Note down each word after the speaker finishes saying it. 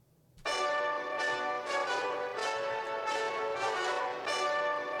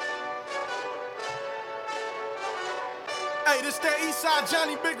Hey, this that Eastside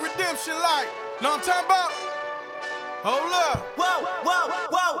Johnny Big Redemption like. Know what I'm talking about? Hold up. Whoa, whoa,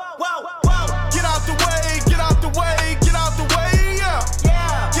 whoa, whoa, whoa. Get out the way, get out the way, get out the way, yeah.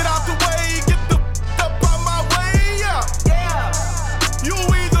 Yeah, Get out the way, get the up out my way, yeah. yeah. You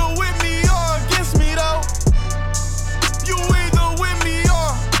either with me or against me though. You either with me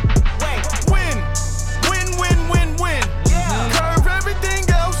or Wait, win. Win, win, win, win. yeah. Curve everything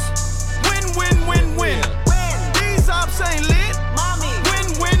else. Win, win, win, win. Win, These ops ain't lit. mommy. Win,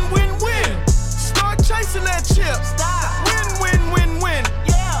 win, win, win. Start chasing that chip. Stop. Win, win, win, win.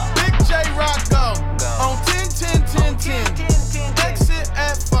 Yeah. Big J Rock go. On 10, 10, 10, 10. Exit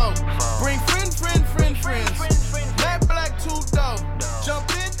at 4. Bring friends. Matt Black 2 dope. Jump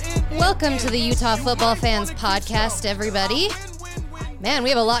in. Welcome to the Utah Football Fans Podcast, everybody. Man, we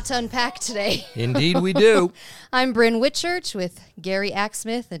have a lot to unpack today. Indeed we do. I'm Bryn Whitchurch with Gary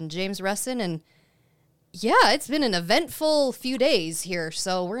Axsmith and James Russin, and yeah, it's been an eventful few days here,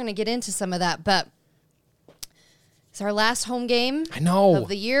 so we're going to get into some of that, but it's our last home game I know. of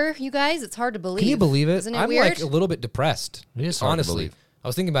the year, you guys. It's hard to believe. Can you believe it? Isn't it I'm weird? like a little bit depressed. It is hard to honestly. believe. I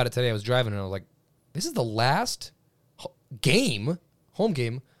was thinking about it today. I was driving and I was like, this is the last home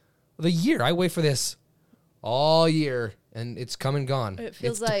game of the year. I wait for this all year and it's come and gone. It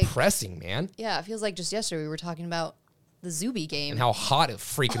feels it's like- depressing, man. Yeah, it feels like just yesterday we were talking about the Zuby game. And how hot it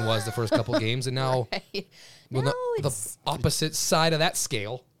freaking was the first couple games and now we're Now the it's- opposite side of that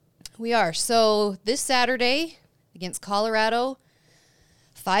scale. We are. So this Saturday against Colorado,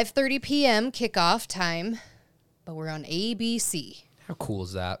 5:30 p.m. kickoff time, but we're on ABC. How cool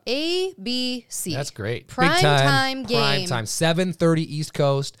is that? ABC. That's great. Prime Big time. time game. Prime time, 7:30 East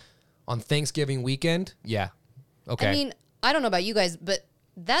Coast on Thanksgiving weekend. Yeah. Okay. I mean, I don't know about you guys, but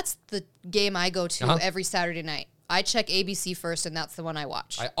that's the game I go to Uh-huh. every Saturday night. I check ABC first, and that's the one I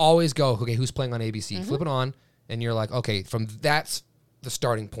watch. I always go, okay, who's playing on ABC? Mm-hmm. Flip it on, and you're like, okay, from that's the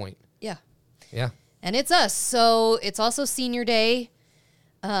starting point. Yeah. Yeah. And it's us. So it's also senior day,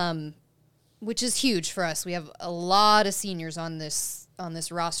 which is huge for us. We have a lot of seniors on this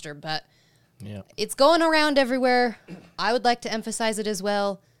roster, but Yeah. it's going around everywhere. I would like to emphasize it as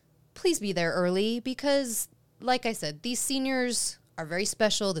well. Please be there early because, like I said, these seniors are very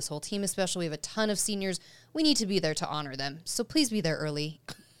special. This whole team is special. We have a ton of seniors. We need to be there to honor them. So please be there early.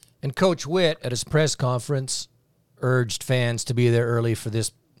 And Coach Witt at his press conference urged fans to be there early for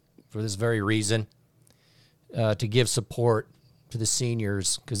this very reason, to give support to the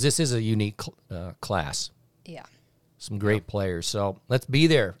seniors because this is a unique class. Yeah. Some great players. So let's be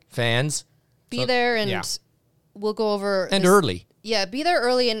there, fans, Be there and yeah. we'll go over. and this- early. Yeah, be there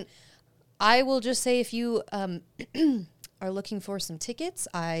early. And I will just say if you are looking for some tickets,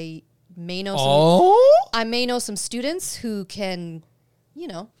 I may know some students who can,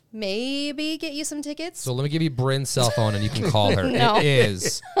 maybe get you some tickets. So let me give you Bryn's cell phone, and you can call her. No. It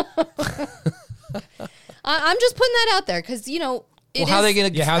is. I'm just putting that out there because, Well, how are they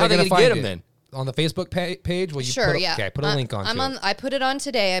going to Yeah, how are they going going to to get find them it? then? On the Facebook page? Well, you Sure, put, yeah. Okay, put a link on it. I put it on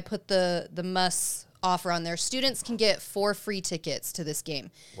today. I put the MUS offer on there. Students can get 4 free tickets to this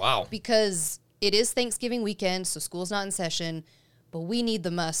game. Wow. Because it is Thanksgiving weekend, so school's not in session, but we need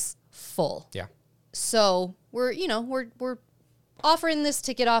the MUS full. Yeah. So we're offering this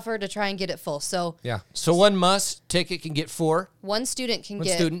ticket offer to try and get it full. So Yeah. So one must ticket can get 4. one student can One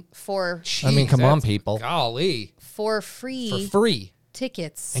get student. 4 I mean, come on, That's- people. Golly. free For free.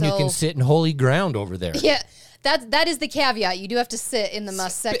 tickets. And you can sit in holy ground over there. Yeah, that is the caveat. You do have to sit in the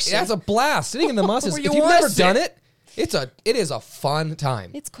MUS section. That's a blast. Sitting in the MUS is, Where if you you've wanna never sit. done it, it is a fun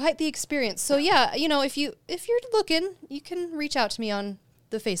time. It's quite the experience. So yeah, if you're looking, you can reach out to me on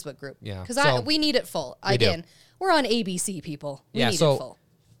the Facebook group. Yeah, because so- we need it full. We do. Again, we're on ABC, people. We Yeah, need so- it full.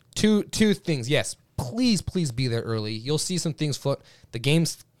 Two things. Yes, please be there early. You'll see some things float. The game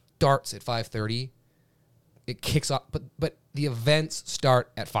starts at 5:30. It kicks off, but the events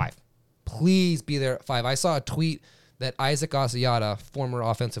start at 5. Please be there at 5. I saw a tweet that Isaac Asiata, former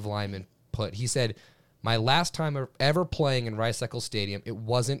offensive lineman, put. He said, "My last time ever playing in Rice-Eccles Stadium, it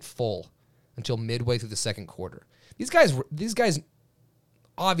wasn't full until midway through the second quarter." These guys,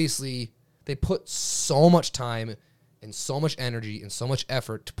 obviously, they put so much time and so much energy and so much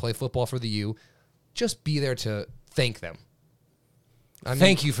effort to play football for the U. Just be there to thank them. I mean,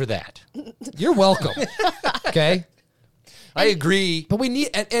 Thank you for that. You're welcome. Okay? I agree. But we need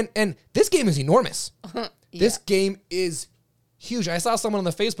and this game is enormous. This game is huge. I saw someone on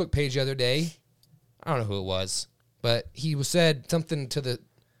the Facebook page the other day. I don't know who it was, but he said something to the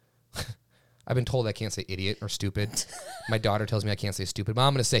I've been told I can't say idiot or stupid. My daughter tells me I can't say stupid, but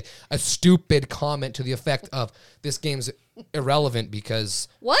I'm going to say a stupid comment to the effect of this game's irrelevant because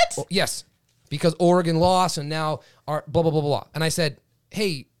What? Yes. because Oregon lost and now our blah, blah, blah, blah. And I said,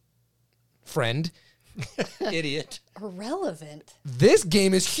 hey, friend, Idiot. Irrelevant. this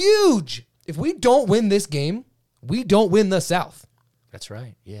game is huge. If we don't win this game, we don't win the South. That's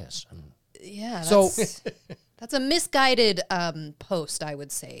right. Yes. Yeah. So- That's a misguided post, I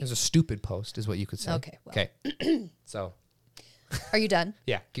would say. It was a stupid post, is what you could say. Okay, well. Okay. So, Are you done?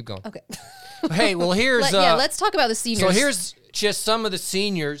 yeah, keep going. Okay. Hey, well, here's let's talk about the seniors. so here's just some of the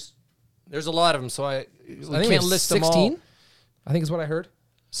seniors. There's a lot of them, so we I think can't it's list them 16. all. I think is what I heard.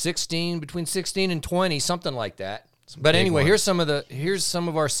 16, between 16 and 20, something like that. But big anyway, ones. here's some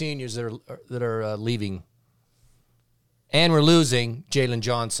of our seniors that are leaving, and we're losing Jalen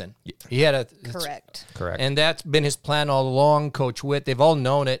Johnson. He had Correct. Correct. and that's been his plan all along. Coach Witt, they've all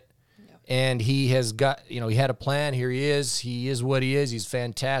known it, and he has got he had a plan. Here he is. He is what he is. He's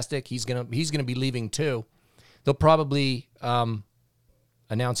fantastic. He's gonna be leaving too. They'll probably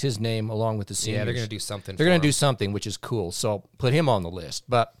announce his name along with the seniors. Yeah, they're going to do something. They're going to do something, which is cool. So put him on the list.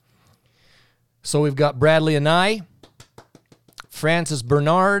 But so we've got Bradley Anai, Francis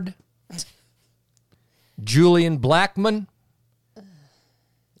Bernard, Julian Blackman,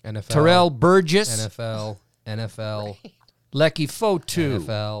 NFL. Terrell Burgess, NFL. Lecky Fotu,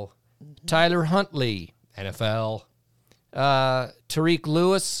 NFL. Tyler Huntley, NFL. Tariq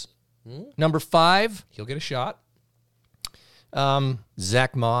Lewis, number 5, He'll get a shot.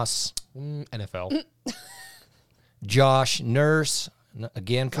 Zach Moss, NFL. Josh Nurse,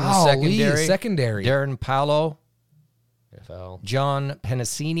 again from the Golly, secondary. Darren Paolo, NFL. John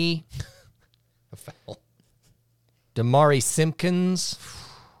Penasini, NFL. Damari Simpkins,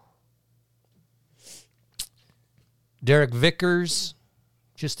 Derek Vickers,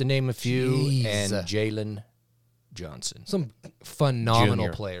 just to name a few, Jeez. and Jalen Johnson. Some phenomenal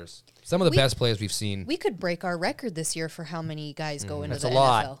Junior. players. Some of the best players we've seen. We could break our record this year for how many guys go into That's the a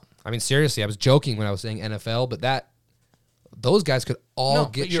lot. NFL. I mean, seriously, I was joking when I was saying NFL, but those guys could all No,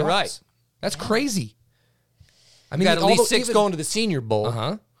 get but you're shots. right. That's crazy. I We mean, got at all least the- 6 even- going to the Senior Bowl.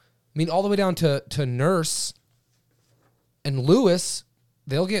 Uh-huh. I mean, all the way down to Nurse and Lewis,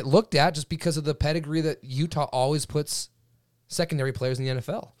 they'll get looked at just because of the pedigree that Utah always puts secondary players in the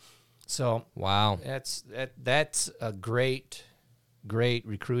NFL. So Wow. that's a great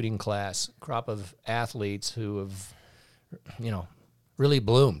recruiting class, crop of athletes who have, really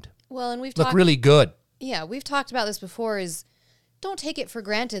bloomed. Well, and we've Look talked. really good. Yeah, we've talked about this before. Is don't take it for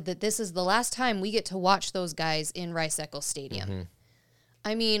granted that this is the last time we get to watch those guys in Rice-Eccles Stadium.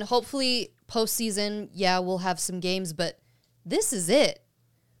 I mean, hopefully postseason, we'll have some games, but this is it.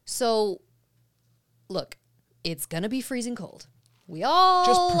 So, look, it's gonna be freezing cold. We Just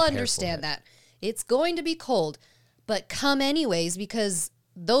all prepare understand for it. that. It's going to be cold, but come anyways because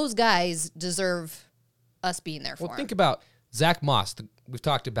those guys deserve us being there for Well, them. think about Zach Moss. We've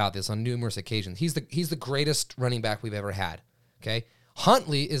talked about this on numerous occasions. He's the greatest running back we've ever had. Okay,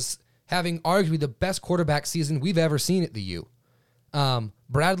 Huntley is having arguably the best quarterback season we've ever seen at the U.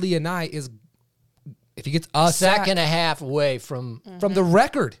 Bradley Anai is, if he gets a Sack sack and a half away from from the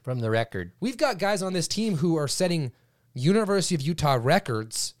record. the record. We've got guys on this team who are setting University of Utah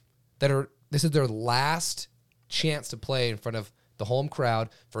records this is their last chance to play in front of the home crowd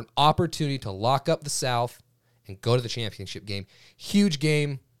for an opportunity to lock up the South and go to the championship game. Huge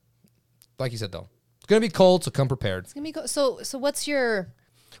game. Like you said, though, it's going to be cold, so come prepared. It's gonna be so what's your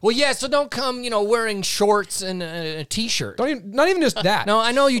Well, yeah, so don't come, wearing shorts and a T-shirt. Not even just that. No,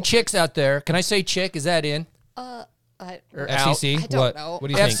 I know you chicks out there. Can I say chick? Is that in? Or out? FCC. I don't what? know. What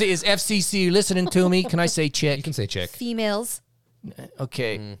do you think? Is FCC listening to me? Can I say chick? You can say chick. females?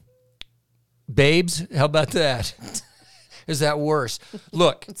 Okay. Babes, how about that? Is that worse?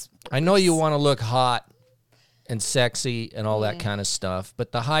 Look, I know you want to look hot and sexy and all that kind of stuff,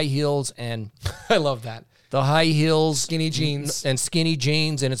 but the high heels and I love that. the high heels, Skinny jeans. and skinny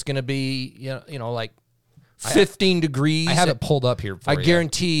jeans, and it's going to be like 15 degrees. I have it pulled up here. For I you.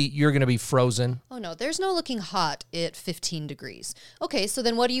 guarantee you're going to be frozen. Oh no, there's no looking hot at 15 degrees. Okay, so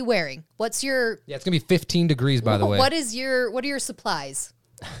then what are you wearing? What's your Yeah, it's gonna be 15 degrees, by the way. what are your supplies?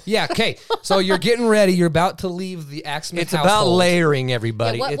 Yeah. Okay. So you're getting ready. You're about to leave the Axman It's about household. layering,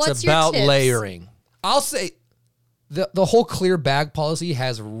 everybody. Yeah, it's what's your about tips? layering. I'll say the whole clear bag policy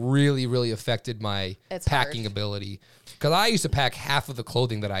has really, really affected my It's packing hard. ability. Because I used to pack half of the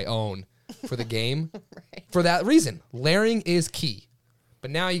clothing that I own for the game. Right. For that reason, layering is key.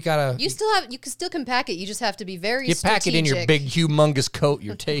 But now you gotta. You still can pack it. You just have to be very You pack it in your big, humongous coat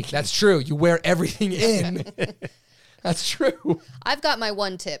you're taking. That's true. You wear everything in. That's true. I've got my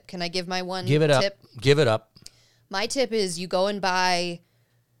one tip. Can I give my one Give it up. tip? Give it up. My tip is you go and buy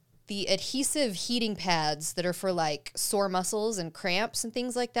the adhesive heating pads that are for like sore muscles and cramps and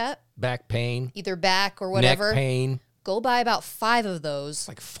things like that, Back pain, either back or whatever. neck pain. Go buy about 5 of those.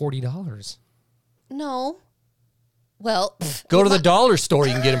 Like $40. No. Well, Go to the dollar store.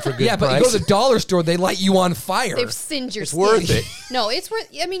 You can get them for a good Yeah, but price. you go to the dollar store, they light you on fire. they've singed your It's skin. worth it. No, it's worth.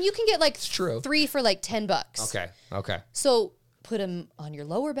 I mean, you can get like true. 3 for like $10. Okay. So put them on your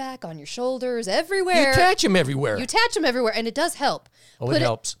lower back, on your shoulders, You everywhere. attach them everywhere. You attach them everywhere, and it does help. Oh, it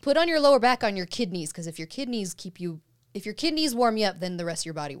helps. Put on your lower back on your kidneys, because if your kidneys warm you up, then the rest of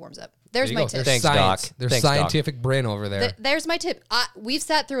your body warms up. There's There you my go. tip. Thanks, science. Doc. There's Thanks, Doc. scientific brain over there. There's my tip. We've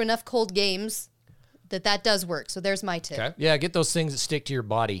sat through enough cold games that does work. So there's my tip. Okay. Yeah, get those things that stick to your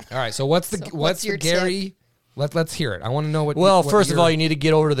body. All right. So what's the what's your Gary? Let's hear it. I want to know what. Well, what first of your- all, you need to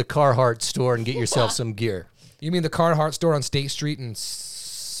get over to the Carhartt store and get yourself some gear. you mean the Carhartt store on State Street in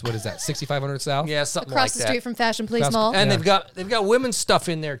what is that? 6500 South. Yeah, something Across like the that. street from Fashion Place Fast- Mall. And Yeah. they've got women's stuff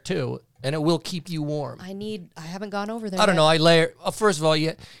in there too, and it will keep you warm. I haven't gone over there. I don't yet. know. I layer. First of all,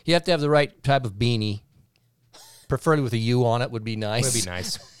 you have to have the right type of beanie, preferably with a U on it would be nice. Would be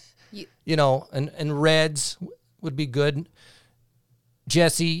nice. You know, and reds would be good.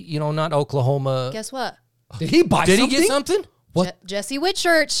 Jesse, you know, not Oklahoma. Guess what? Did he buy? Did something? he get something? What? Jesse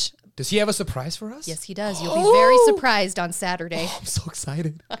Whitchurch. Does he have a surprise for us? Yes, he does. You'll be very surprised on Saturday. I'm so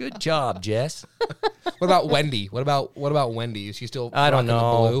excited. Good job, Jess. What about Wendy? What about Wendy? Is she still? I don't rocking the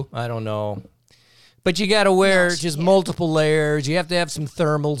know. blue? I don't know. But you got to wear just multiple layers. You have to have some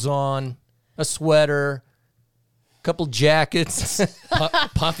thermals on, a sweater, a couple jackets,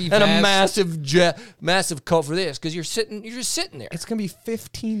 Puffy and a vest. massive coat for this because you're just sitting there. It's gonna be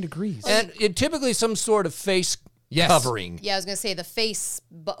 15 degrees. And it typically some sort of face Yes. covering. Yeah, I was gonna say the face.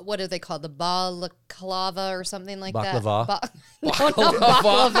 What are they called? The balaclava or something like Baklava. that. No, not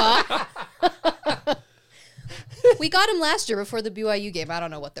baklava. We got him last year before the BYU game. I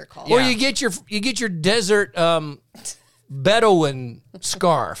don't know what they're called. Or Yeah. you get your desert Bedouin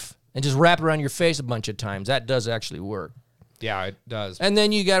scarf and just wrap it around your face a bunch of times. That does actually work. Yeah, it does. And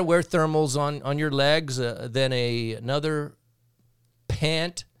then you got to wear thermals on your legs, then another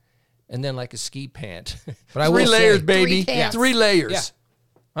pant, and then like a ski pant. But I Three will layers, say- baby. 3 pants. 3 layers. Yeah.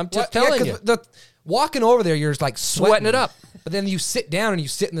 I'm just Well, yeah, telling 'cause you. walking over there, you're just like Sweating it up. But then you sit down and you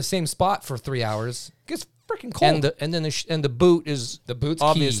sit in the same spot for 3 hours. It gets freaking cold. And the boot is The boot's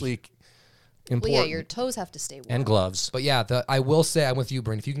obviously Well, important. yeah, your toes have to stay warm. and gloves. But yeah, I will say I'm with you,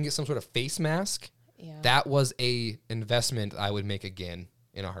 Brent. If you can get some sort of face mask, Yeah. that was a investment I would make again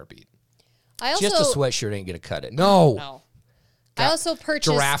in a heartbeat. I also Just a sweatshirt ain't gonna cut it. No. No. I also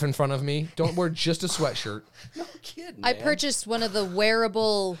purchased. Giraffe in front of me. Don't wear just a sweatshirt. kidding. I purchased one of the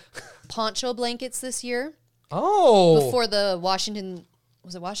wearable poncho blankets this year Oh. before the Washington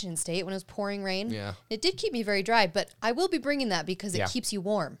State when it was pouring rain. Yeah. It did keep me very dry, but I will be bringing that because it Yeah. keeps you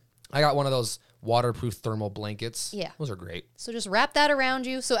warm. I got one of those waterproof thermal blankets. Yeah. Those are great. So just wrap that around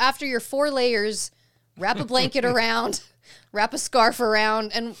you. So after your 4 layers, wrap a blanket around, wrap a scarf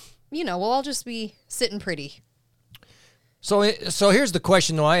around, and we'll all just be sitting pretty. So here's the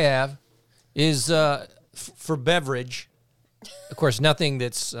question though I have is for beverage, of course, nothing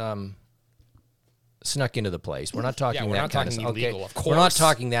that's snuck into the place. We're not talking Yeah, we're that not kind of talking stuff. illegal, of We're not course.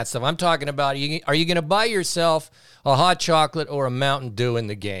 talking that stuff. I'm talking about are you going to buy yourself a hot chocolate or a Mountain Dew in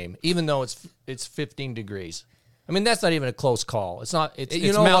the game, even though it's 15 degrees? I mean, that's not even a close call. It's not. It's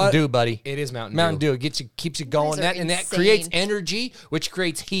You know Mountain what? Dew, buddy. It is Mountain Dew. It keeps you going. guys are And that insane. creates energy, which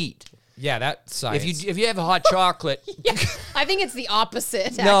creates heat. Yeah, that science. If you have a hot chocolate, I think it's the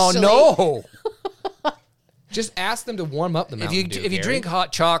opposite, no, actually. just ask them to warm up the If Mountain you Dew, if you Gary. drink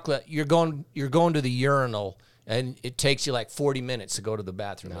hot chocolate, you're going to the urinal, and it takes you like 40 minutes to go to the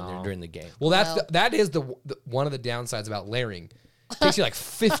bathroom during the game. Well, that is the one of the downsides about layering. It takes you like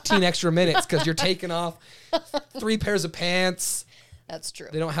 15 extra minutes because you're taking off 3 pairs of pants. That's true.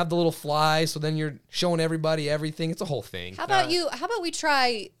 They don't have the little fly, so then you're showing everybody everything. It's a whole thing. How about you? How about we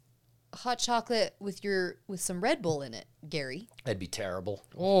try hot chocolate with some Red Bull in it, Gary? That'd be terrible.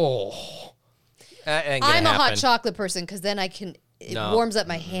 Oh, That ain't gonna I'm a hot happen. chocolate person because then it No. warms up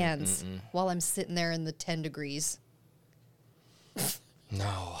my hands while I'm sitting there in the 10 degrees.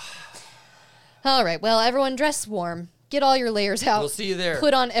 No. All right. Well, everyone dress warm. Get all your layers out. We'll see you there.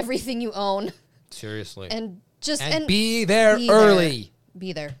 Put on everything you own seriously. and just And be there early.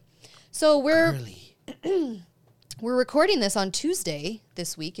 Be there. So we're recording this on Tuesday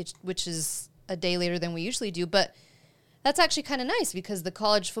this week, which is a day later than we usually do, but that's actually kind of nice because the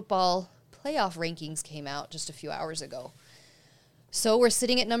college football playoff rankings came out just a few hours ago. So we're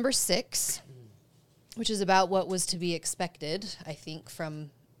sitting at number 6, which is about what was to be expected, I think,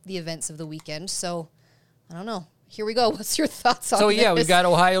 from the events of the weekend. So I don't know. here we go. What's your thoughts on So, this? yeah, we got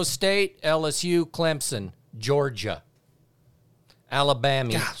Ohio State, LSU, Clemson, Georgia,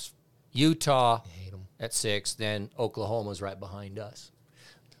 Alabama, Utah at 6, then Oklahoma's right behind us.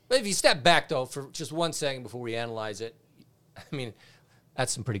 But if you step back, though, for just 1 second before we analyze it, I mean,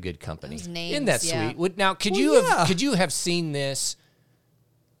 that's some pretty good company. Those names, Isn't that yeah. sweet? Now, could you have seen this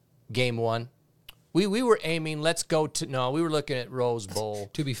game 1? We were aiming, we were looking at Rose Bowl.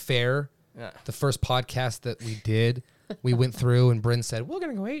 To be fair, Yeah. the first podcast that we did, we went through and Bryn said, we're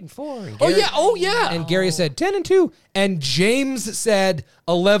going to go 8-4. And Oh, yeah. And Gary said 10-2. And James said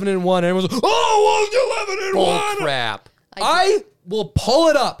 11-1. And everyone was like, oh, Bull 11-1. crap. I will pull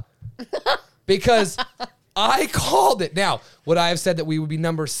it up because I called it. Now, would I have said that we would be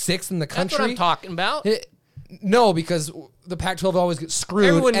number 6 in the country? That's what I'm talking about. No, because the Pac-12 always gets screwed.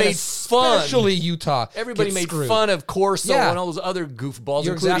 Everyone and made fun. especially Utah. Everybody gets made screwed. fun of Corso Yeah. and all those other goofballs,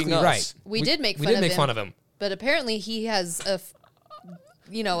 You're including exactly us. right. We did make fun we did of make him. fun of him. But apparently he has a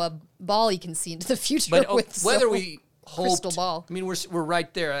ball he can see into the future But with whether so- we hoped, crystal ball. I mean, we're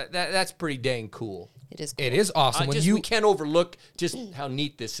right there. That's pretty dang cool. It is cool. It is awesome when We can't overlook just how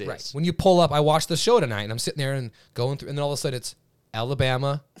neat this is. right when you pull up. I watched the show tonight, and I'm sitting there and going through, and then all of a sudden it's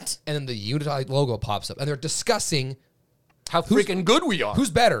Alabama, and then the Utah logo pops up, and they're discussing How freaking good we are. who's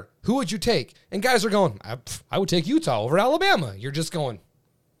better, who would you take, and guys are going, I would take Utah over Alabama. You're just going,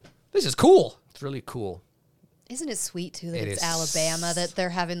 this is cool. It's really cool. Isn't it sweet too that It it's is. Alabama that they're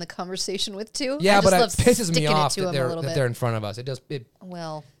having the conversation with too? Yeah, I just but it love pisses me sticking off it to that them a they're little that bit. they're in front of us. It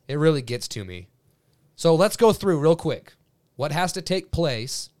Well, really gets to me. So let's go through real quick. What has to take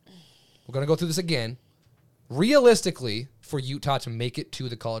place? We're going to go through this again. Realistically, for Utah to make it to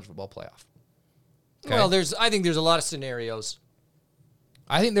the college football playoff. Okay? Well, I think there's a lot of scenarios.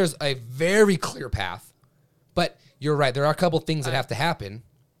 I think there's a very clear path, but you're right. There are a couple things that have to happen.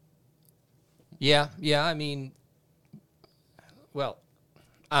 Yeah. I mean, well,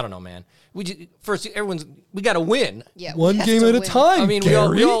 I don't know, man. We got to win. yeah, One we have game to at a win. time. I mean,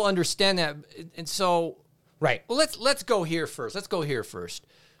 Gary. we all understand that, and so Right. well, let's go here first.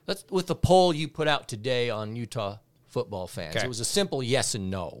 Let's with the poll you put out today on Utah football fans. Okay. It was a simple yes and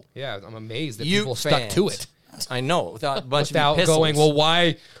no. Yeah, I'm amazed that Ute people stuck to fans. it I know, without a bunch without of going, well,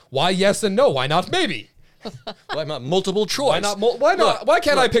 why yes and no? Why not maybe? why not multiple choice? Why not? Why not? Look, Why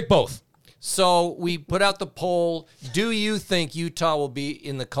can't I look. pick both? So we put out the poll. Do you think Utah will be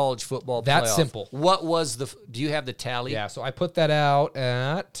in the college football That's playoff? simple. What was do you have the tally? Yeah, so I put that out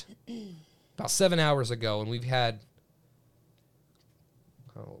at about 7 hours ago, and we've had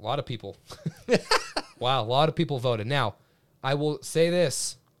a lot of people. Wow, a lot of people voted. Now, I will say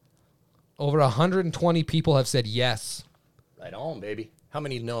this. Over 120 people have said yes. Right on, baby. How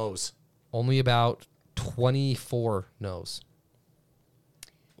many no's? Only about 24 no's.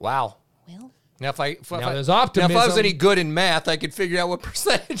 Wow. Well, Now, if I there's Now, if I was optimism. any good in math, I could figure out what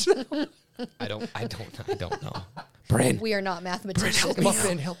percentage. I don't know. Bryn. we are not mathematicians. Come on,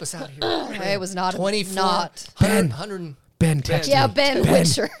 Ben, help us out here. I was not 24, not. 100. Ben, text Yeah, me. Ben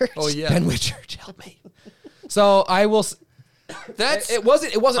Whitchurch. Oh, yeah. Ben Whitchurch, help me. So I will. That's. It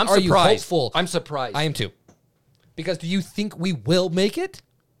wasn't. I'm Are you surprised. hopeful? I'm surprised. I am too. Because do you think we will make it?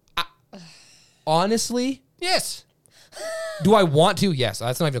 Honestly, Yes. do I want to? Yes.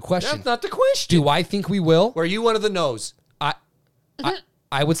 That's not even a question. That's not the question. Do I think we will? Were you one of the no's?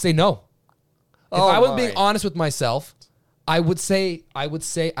 I would say no. If Oh, I was my. being honest with myself, I would say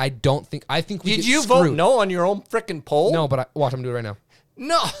I don't think. I think we Did get you screwed. vote no on your own frickin' poll? No, but watch. I'm gonna do it right now.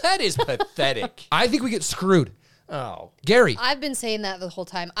 No, that is pathetic. I think we get screwed. Oh. Gary, I've been saying that the whole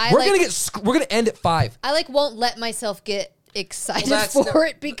time. we're gonna end at 5. I won't let myself get excited that's for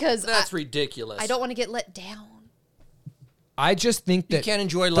it because That's ridiculous. I don't want to get let down. I just think that You can't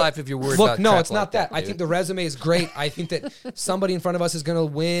enjoy life if you're worried Look, about no, crap it's like not that. I dude. think the resume is great. I think that somebody in front of us is going to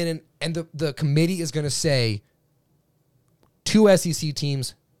win, and the committee is going to say 2 SEC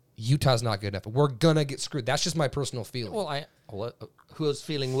teams, Utah's not good enough. We're going to get screwed. That's just my personal feeling. Well, whose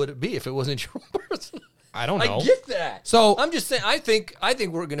feeling would it be if it wasn't your person? I don't know. I get that. So- I'm just saying. I think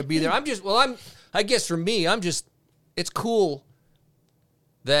we're going to be there. I guess for me, it's cool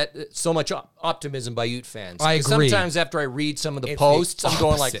that so much optimism by Ute fans. I 'Cause agree. Sometimes after I read some of the It's posts, the I'm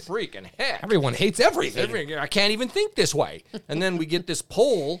going like, opposite. freaking heck. Everyone hates everything. I can't even think this way. And then we get this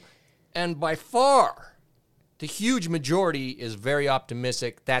poll, and by far, the huge majority is very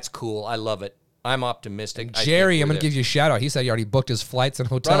optimistic. That's cool. I love it. I'm optimistic. Jerry, I'm going to give you a shout out. He said he already booked his flights and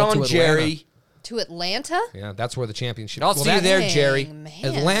hotel right to on, Atlanta. Jerry. To Atlanta? Yeah, that's where the championship. I'll see you there, Dang, Jerry. man.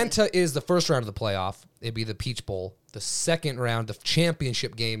 Atlanta is the first round of the playoff. It'd be the Peach Bowl. The second round, the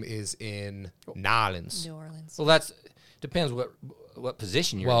championship game, is in Nolens. New Orleans. Well, that's depends what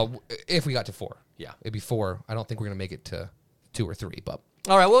position you're in. Well, if we got to 4. Yeah. It'd be 4. I don't think we're going to make it to 2 or 3, but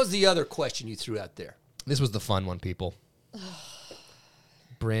All right, what was the other question you threw out there? this was the fun one, people.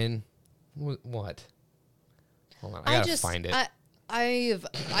 Bryn, what? Hold on, I gotta find it.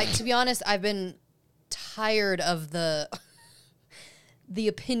 To be honest, I've been tired of the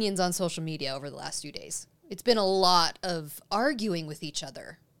opinions on social media over the last few days. It's been a lot of arguing with each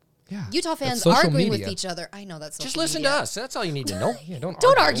other. Yeah, Utah that's fans social arguing media. with each other. I know that's social Just listen media. to us. That's all you need to know. Yeah,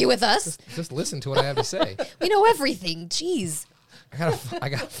 don't argue with us. Just listen to what I have to say. We know everything. Jeez. I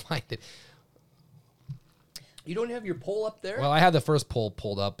gotta find it. You don't have your poll up there? Well, I had the first poll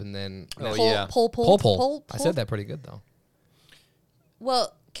pulled up, and then Oh, Poll, yeah. poll. I said that pretty good though.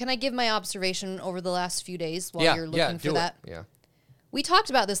 Well, can I give my observation over the last few days while Yeah, you're yeah, looking do for it. that? Yeah. We talked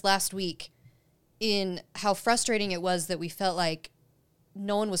about this last week in how frustrating it was that we felt like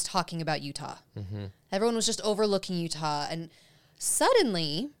no one was talking about Utah. Mm-hmm. Everyone was just overlooking Utah. And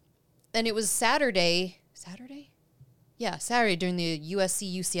suddenly, and it was Saturday? Yeah, Saturday during the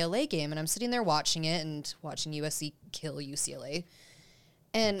USC-UCLA game. And I'm sitting there watching it and watching USC kill UCLA.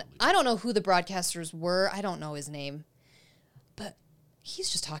 And I don't know who the broadcasters were. I don't know his name. But he's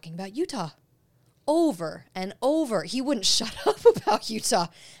just talking about Utah. Over and over. He wouldn't shut up about Utah. And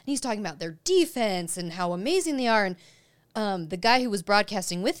he's talking about their defense and how amazing they are. And the guy who was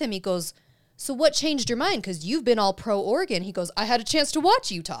broadcasting with him, he goes, so what changed your mind? Because you've been all pro-Oregon. He goes, I had a chance to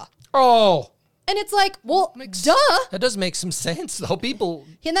watch Utah. Oh, And it's like, well, duh. That does make some sense, though. People,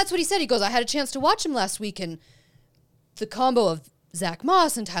 And that's what he said. He goes, I had a chance to watch him last week. And the combo of Zach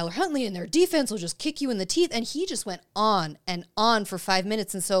Moss and Tyler Huntley and their defense will just kick you in the teeth. And he just went on and on for 5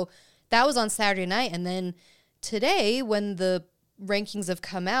 minutes. And so that was on Saturday night. And then today, when the rankings have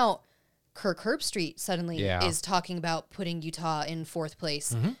come out, Kirk Herbstreit suddenly Yeah. is talking about putting Utah in 4th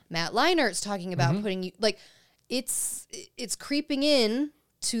place. Matt Leinert's talking about putting you like it's creeping in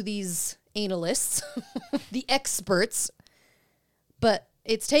to these analysts, the experts, but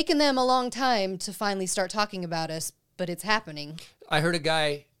it's taken them a long time to finally start talking about us, but it's happening. I heard a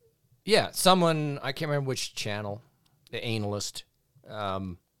guy, someone, I can't remember which channel, the analyst,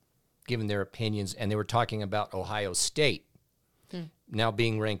 giving their opinions, and they were talking about Ohio State now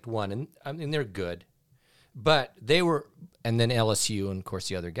being ranked 1, and I mean, they're good. But they were, and then LSU, and of course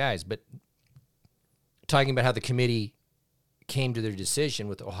the other guys, but talking about how the committee came to their decision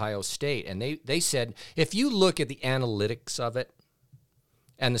with Ohio State, and they said, if you look at the analytics of it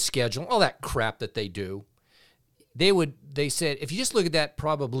and the schedule, all that crap that they do, they said, if you just look at that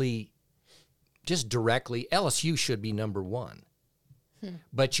probably just directly, LSU should be number 1.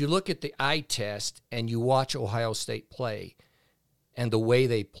 But you look at the eye test and you watch Ohio State play and the way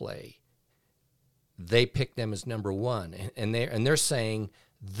they play, they pick them as number 1. And they're saying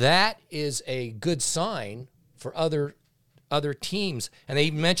that is a good sign for other teams. And they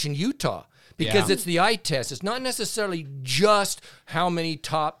even mentioned Utah because it's the eye test. It's not necessarily just how many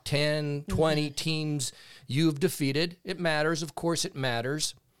top 10, 20 teams you've defeated. It matters. Of course it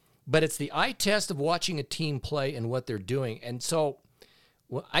matters. But it's the eye test of watching a team play and what they're doing. And so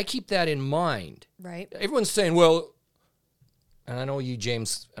I keep that in mind. Right. Everyone's saying, well, and I know you,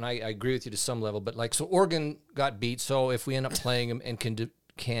 James, and I agree with you to some level, but like, so Oregon got beat, so if we end up playing them and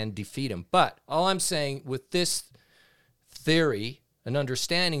can defeat them. But all I'm saying with this theory and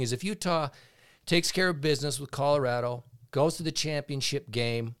understanding is if Utah takes care of business with Colorado, goes to the championship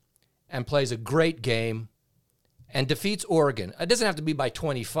game, and plays a great game, and defeats Oregon, it doesn't have to be by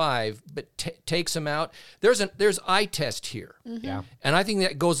 25, but takes them out. There's eye test here. Yeah. And I think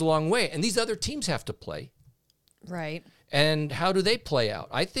that goes a long way. And these other teams have to play. Right. And how do they play out?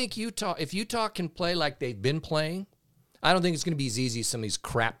 I think if Utah can play like they've been playing, I don't think it's going to be as easy as some of these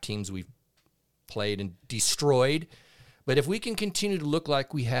crap teams we've played and destroyed. But if we can continue to look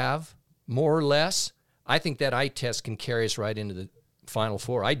like we have, more or less, I think that eye test can carry us right into the Final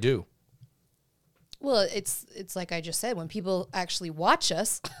Four. I do. Well, it's like I just said, when people actually watch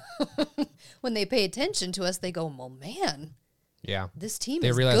us, when they pay attention to us, they go, well, man, Yeah. this team They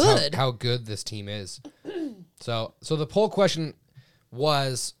is realize good. how good this team is. So the poll question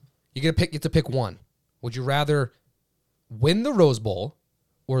was, you get to pick one. Would you rather win the Rose Bowl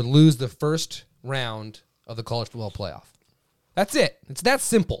or lose the first round of the college football playoff? That's it. It's that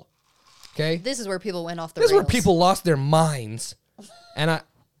simple. Okay? This is where people went off the This is where rails. people lost their minds. And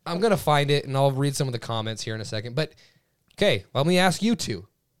I'm going to find it, and I'll read some of the comments here in a second. But, okay, let me ask you two.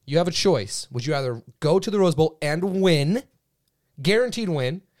 You have a choice. Would you rather go to the Rose Bowl and win, guaranteed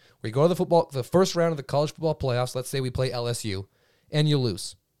win, where you go to the first round of the college football playoffs, let's say we play LSU, and you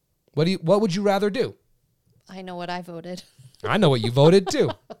lose? What would you rather do? I know what I voted. I know what you voted, too.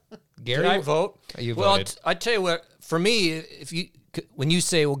 Gary, Did I vote? You Well, voted. I tell you what, for me, if you when you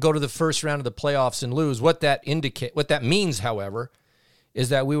say we'll go to the first round of the playoffs and lose, what that means, however, is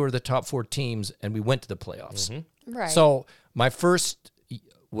that we were the top 4 teams and we went to the playoffs. Right. So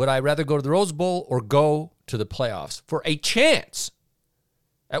would I rather go to the Rose Bowl or go to the playoffs for a chance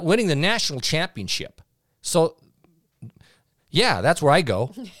at winning the national championship? So, yeah, that's where I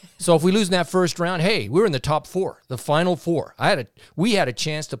go. So if we lose in that first round, hey, we're in the top 4, the final 4. We had a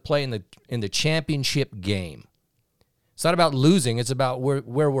chance to play in the championship game. It's not about losing; it's about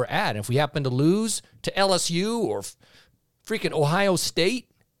where we're at. And if we happen to lose to LSU or freaking Ohio State,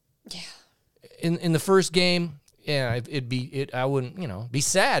 in the first game, yeah, I wouldn't, be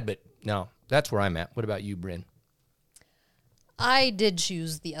sad, but no, that's where I'm at. What about you, Bryn? I did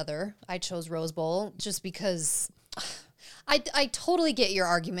choose the other. I chose Rose Bowl just because I totally get your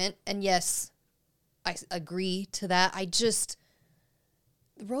argument. And yes, I agree to that. The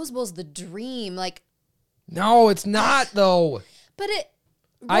Rose Bowl's the dream. Like, No, it's not though. but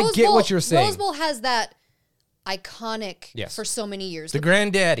I Rose get Bowl- what you're saying. Rose Bowl has that iconic Yes. for so many years. The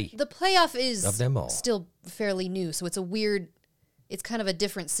granddaddy. The playoff is Of them all. still fairly new, so it's kind of a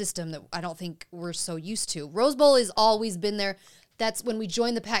different system that I don't think we're so used to. Rose Bowl has always been there. That's when we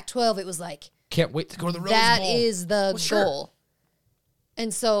joined the Pac-12, it was like, Can't wait to go to the Rose that Bowl. is the sure. goal.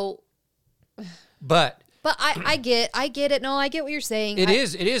 And so, But I get it. No, I get what you're saying. it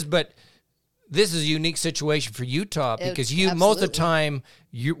is, but this is a unique situation for Utah because most of the absolutely. time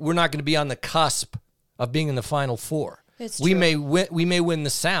we're not going to be on the cusp of being in the Final Four. It's We true. may win the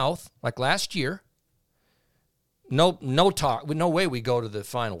South like last year. No way we go to the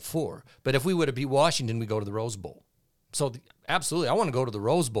Final Four. But if we would have beat Washington, we go to the Rose Bowl. So absolutely, I want to go to the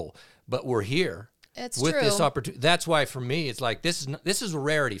Rose Bowl, but we're here It's with true. this opportunity. That's why for me, it's like this is a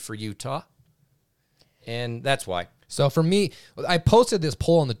rarity for Utah, and that's why. So for me, I posted this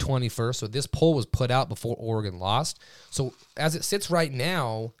poll on the 21st. So this poll was put out before Oregon lost. So as it sits right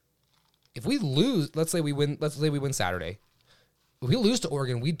now, if we lose, let's say we win Saturday. If we lose to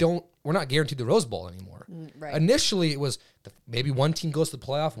Oregon, we're not guaranteed the Rose Bowl anymore. right. Initially, it was maybe one team goes to the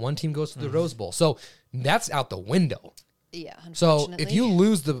playoff, one team goes to the Rose Bowl. So that's out the window. Yeah, So unfortunately. if you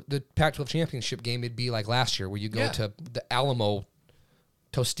lose the Pac-12 championship game, it'd be like last year where you go Yeah. to the Alamo,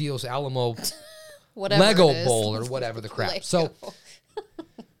 Tostitos Alamo Whatever Lego it is. Bowl or whatever the crap. Lego. So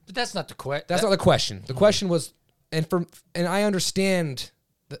But that's not the question. that's not the question. The question was, and I understand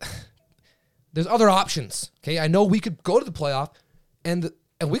that there's other options. Okay, I know we could go to the playoff, and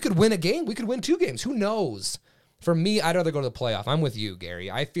we could win a game. We could win 2 games. Who knows? For me, I'd rather go to the playoff. I'm with you, Gary.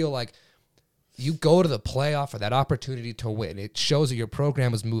 I feel like you go to the playoff for that opportunity to win. It shows that your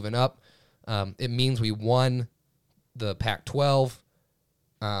program is moving up. It means we won the Pac-12.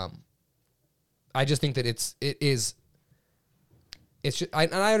 I just think that it's just,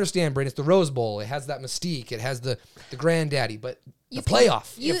 and I understand, Brent. It's the Rose Bowl. It has that mystique. It has the granddaddy, but the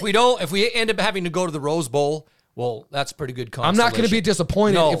playoff. If we end up having to go to the Rose Bowl, well, that's pretty good I'm consolation. not going to be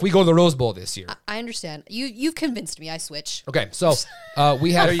disappointed No. if we go to the Rose Bowl this year. I understand. You've convinced me. I switch. Okay, so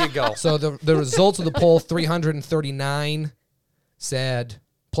we have. There you go. So the results of the poll: 339 said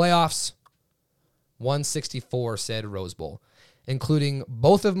playoffs, 164 said Rose Bowl, including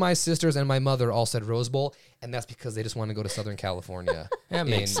both of my sisters and my mother all said Rose Bowl, and that's because they just want to go to Southern California That in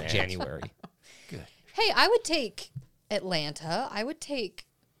makes sense. January. Hey, I would take Atlanta. I would take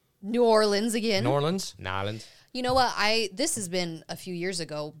New Orleans again. New Orleans. Nolans. You know what? This has been a few years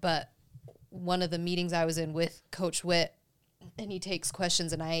ago, but one of the meetings I was in with Coach Witt, and he takes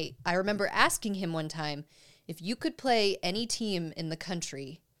questions, and I remember asking him one time, if you could play any team in the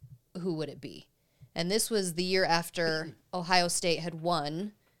country, who would it be? And this was the year after Ohio State had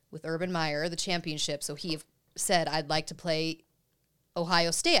won with Urban Meyer the championship. So he said, I'd like to play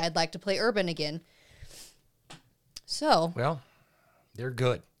Ohio State. I'd like to play Urban again. So, Well, they're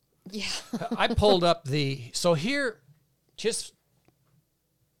good. yeah. I pulled up so here, just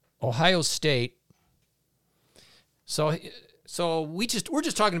Ohio State. So we're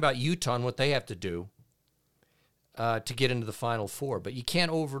just talking about Utah and what they have to do to get into the Final Four, but you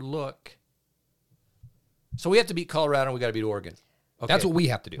can't overlook. So we have to beat Colorado and we got to beat Oregon. Okay. That's what we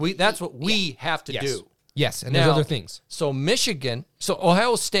have to do. That's what we have to Yes. do. Yes, and there's Now, other things. So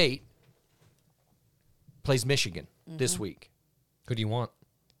Ohio State plays Michigan this week. Who do you want?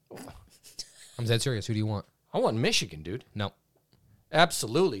 I'm dead serious. Who do you want? I want Michigan, dude. No.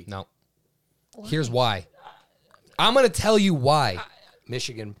 Absolutely. No. Here's why. I'm going to tell you why.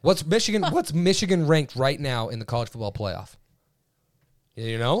 Michigan. What's Michigan ranked right now in the college football playoff?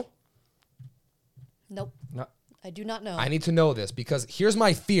 You know? Nope. No. I do not know. I need to know this because here's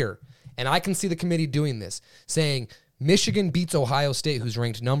my fear, and I can see the committee doing this, saying Michigan beats Ohio State, who's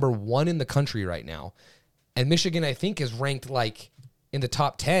ranked number 1 in the country right now. And Michigan, I think, is ranked like in the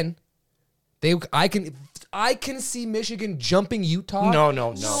top 10. I can see Michigan jumping Utah.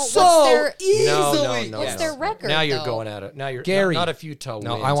 No. So What's their- easily. No. What's their record? Now you're though? going at it. Now you're Gary. not if Utah wins.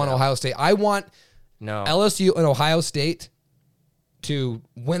 No, I want out. Ohio State. I want No. LSU and Ohio State to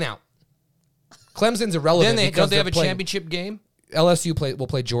win out. Clemson's irrelevant. Then because don't they have they're a playing- championship game? LSU will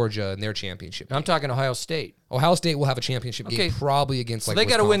play Georgia in their championship. I'm talking Ohio State. Ohio State will have a championship Okay. game probably against So like they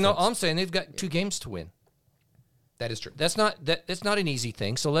got to win. Wisconsin. I'm saying they've got 2 games to win. That is true. That's not an easy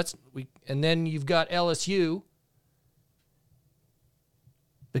thing. So and then you've got LSU.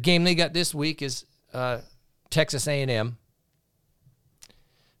 The game they got this week is Texas A&M.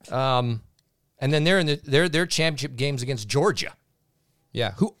 And then they're in their championship games against Georgia,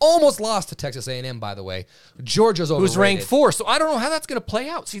 Yeah, who almost lost to Texas A&M, by the way. Georgia's overrated. who's ranked 4. So I don't know how that's going to play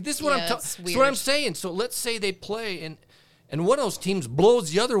out. See, this is what Yeah, I'm it's that's what I'm weird. saying. So let's say they play and one of those teams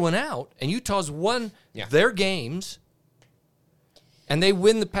blows the other one out, and Utah's won Yeah. their games, and they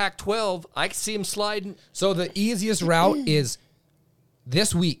win the Pac-12. I can see them sliding. So the easiest route is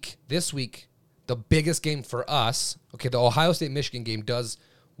this week. This week, the biggest game for us. Okay, the Ohio State-Michigan game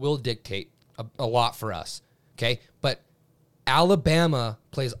will dictate a lot for us. Okay, but Alabama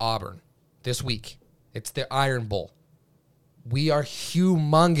plays Auburn this week. It's their Iron Bowl. We are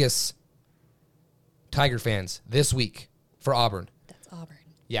humongous Tiger fans this week for Auburn. That's Auburn.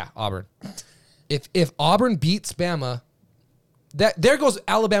 Yeah, Auburn. If Auburn beats Bama, there goes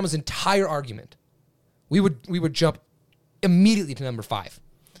Alabama's entire argument. We would jump immediately to number 5.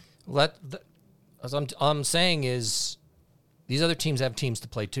 What I'm saying is these other teams have teams to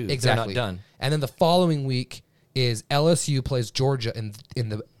play too. Exactly. They're not done. And then the following week is LSU plays Georgia in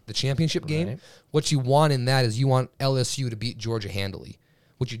the championship game. Right. What you want in that is you want LSU to beat Georgia handily.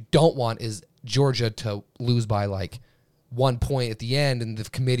 What you don't want is Georgia to lose by like 1 point at the end, and the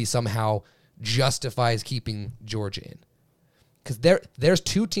committee somehow justifies keeping Georgia in. Because there's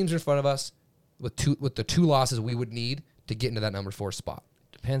 2 teams in front of us with the 2 losses we would need to get into that number 4 spot.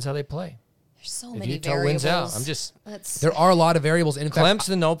 Depends how they play. There's so If many Utah variables. wins out, I'm just There are a lot of variables. And in fact,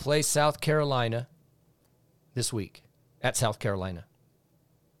 Clemson though plays South Carolina this week at South Carolina.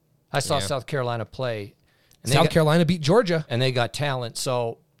 I saw Yeah. South Carolina play. And South Carolina beat Georgia. and they got talent.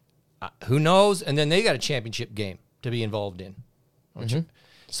 So who knows? And then they got a championship game to be involved in.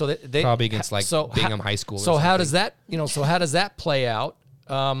 So they Probably against, like, Bingham High School or So how something. does that So how does that play out?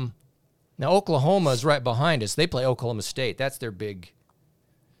 Now Oklahoma is right behind us. They play Oklahoma State. That's their big.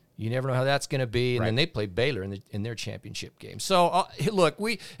 You never know how that's going to be, and then they play Baylor in their championship game. So look,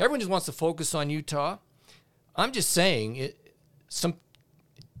 everyone just wants to focus on Utah. I'm just saying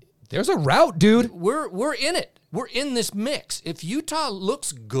There's a route, dude. we're in it. We're in this mix. If Utah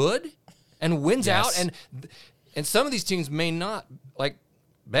looks good and wins out, and some of these teams may not, like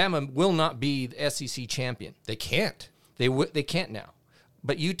Bama will not be the SEC champion. They can't. They can't now.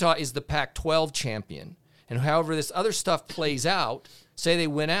 But Utah is the Pac-12 champion. And however this other stuff plays out, say they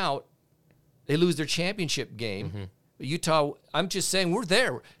win out, they lose their championship game. Utah, I'm just saying we're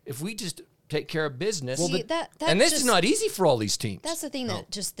there. If we just take care of business. See, that and this just- is not easy for all these teams. That's the thing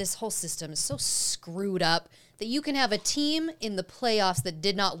that just this whole system is so screwed up that you can have a team in the playoffs that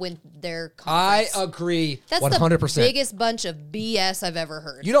did not win their I conference. agree. That's 100%. the biggest bunch of BS I've ever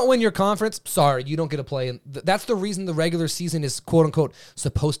heard. You don't win your conference, sorry, you don't get to play. And that's the reason the regular season is quote unquote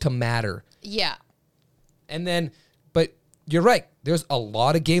supposed to matter. Yeah. And then, but you're right. There's a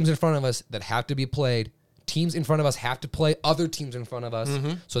lot of games in front of us that have to be played. Teams in front of us have to play other teams in front of us.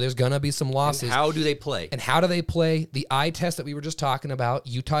 So there's going to be some losses. How do they play? And how do they play? The eye test that we were just talking about,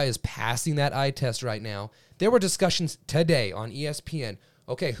 Utah is passing that eye test right now. There were discussions today on ESPN.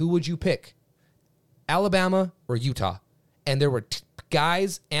 Okay, who would you pick? Alabama or Utah? And there were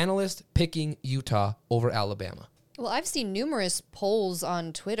guys, analysts, picking Utah over Alabama. Well, I've seen numerous polls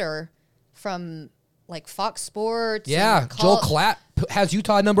on Twitter from like Fox Sports. Yeah, and Joel Klatt has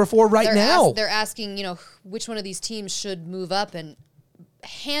Utah at number 4 right now. They're asking, which one of these teams should move up, and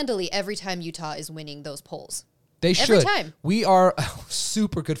handily every time Utah is winning those polls. They every should. time. We are a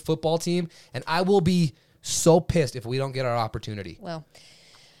super good football team, and I will be so pissed if we don't get our opportunity. Well,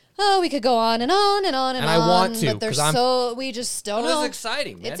 we could go on and on and on and And on. I want to, but there's 'cause we just don't Well, know. it's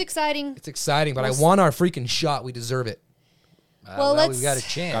exciting, man. It's exciting. It's exciting, but I want our freaking shot. We deserve it. Well, let's. we've got a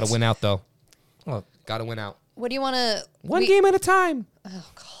chance. Got to win out, though. Well, Got to win out. What do you want to? One game at a time.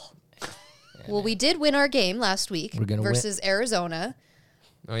 Well, we did win our game last week We're gonna win. versus Arizona.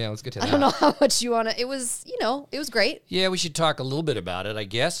 Oh, yeah, let's get to that. I don't know how much you want to. It was, it was great. yeah, we should talk a little bit about it, I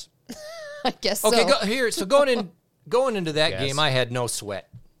guess. I guess Okay, so. So going into that Yes. game, I had no sweat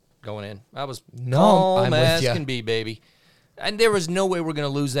going in. I was No, calm I'm with as ya. can be, baby. And there was no way we're going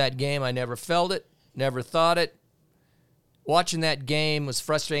to lose that game. I never felt it, never thought it. watching that game was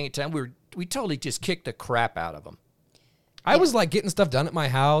frustrating at times. We totally just kicked the crap out of them. I was like getting stuff done at my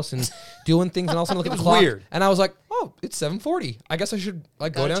house and doing things, and all of a sudden look at the clock, weird. and I was like, "Oh, it's 7:40. I guess I should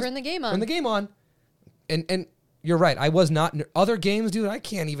like go Gotta down, turn the game on." Turn the game on." And you're right. I was not other games, dude. I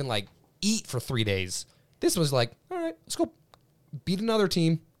can't even like eat for 3 days. This was like, all right, let's go beat another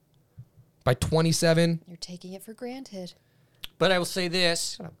team by 27. You're taking it for granted. But I will say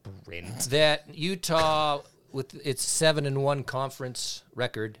this: that Utah, with its 7-1 conference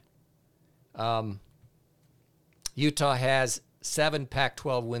record, Utah has 7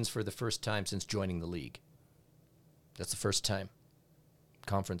 Pac-12 wins for the first time since joining the league. That's the first time.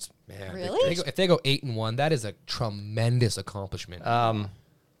 Conference. Man, Really? if they go 8-1, that is a tremendous accomplishment.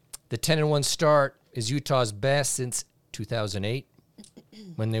 The 10-1 start is Utah's best since 2008,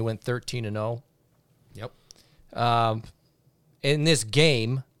 when they went 13-0. Yep. In this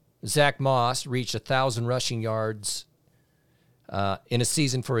game, Zach Moss reached 1,000 rushing yards in a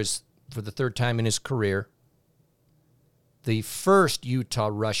season for the third time in his career. The first Utah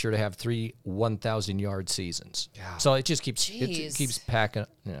rusher to have 3 1,000-yard seasons. Yeah. So it just keeps Jeez. packing.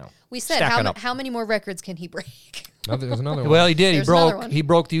 We said stacking up. how many more records can he break? There's another one. Well, he did. There's another one. He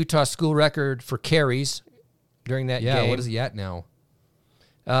broke the Utah school record for carries during that yeah. game. What is he at now?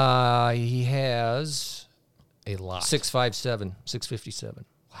 He has A lot. 657, 657.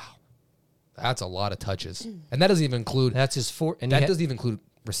 That's a lot of touches, and that doesn't even include That's his four. And that doesn't even include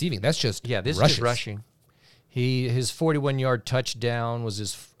receiving. That's just this rushes. is just rushing. His 41-yard touchdown was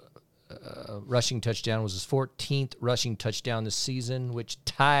his rushing touchdown was his 14th rushing touchdown this season, which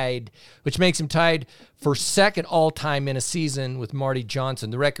makes him tied for second all-time in a season with Marty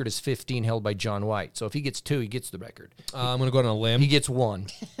Johnson. The record is 15, held by John White. So if he gets 2, he gets the record. I'm gonna go on a limb. He gets 1.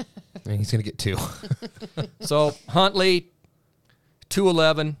 and he's gonna get 2. So Huntley,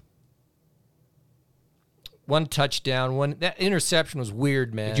 211, 1 touchdown. That interception was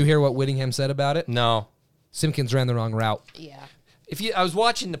weird, man. Did you hear what Whittingham said about it? No. Simpkins ran the wrong route. Yeah. I was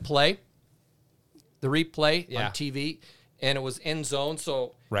watching the replay Yeah. on TV, and it was end zone.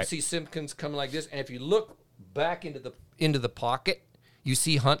 So Right. you see Simpkins coming like this, and if you look back into the pocket, you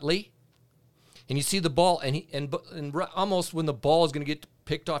see Huntley, and you see the ball, and almost when the ball is going to get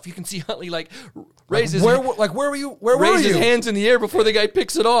picked off, you can see Huntley raise his where were you? Where were raise his you? hands in the air before the guy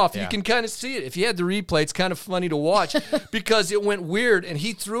picks it off. Yeah. You can kind of see it. If you had the replay, it's kind of funny to watch because it went weird, and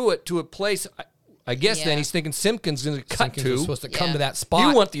he threw it to a place. I guess Yeah. then he's thinking Simpkins is going to cut Simpkins was to. supposed to come Yeah. to that spot.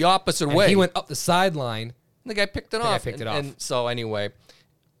 He went the opposite and way. He went up the sideline. The guy picked it guy off. picked it And so anyway,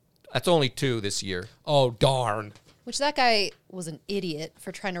 that's only 2 this year. Oh darn! Which that guy was an idiot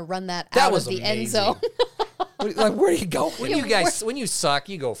for trying to run that That out was of the end amazing. zone. Where do you go? When you suck,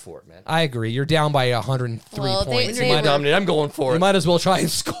 you go for it, man. I agree. You're down by 103 Well, they- points. they you, were- might, Dominate. I'm going for you it. might as well try and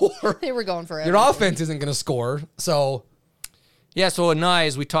score. They were going for it. Your offense isn't going to score, so Yeah. So Anai,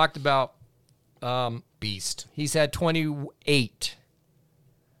 as we talked about, beast. he's had 28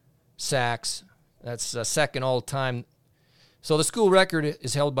 sacks. That's second all time. So the school record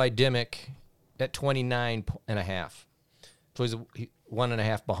is held by Dimmick at 29.5. So he's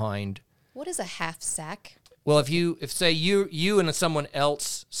 1.5 behind. What is a half sack? Well, if say you and someone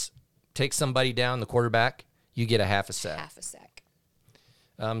else take somebody down, the quarterback, you get a half a sack. Half a sack.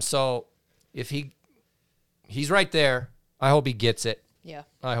 So if he's right there, I hope he gets it. Yeah.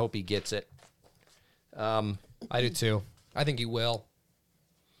 I hope he gets it. I do too. I think he will.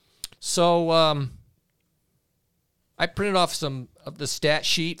 So I printed off some of the stat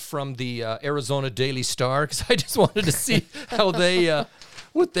sheet from the Arizona Daily Star because I just wanted to see how they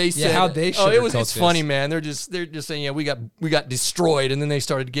what they said. how they it's sugarcoat funny, this. man. They're just saying, yeah, we got destroyed, and then they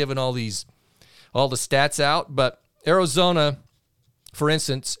started giving all the stats out. But Arizona, for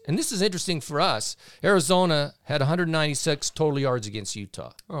instance, and this is interesting for us, Arizona had 196 total yards against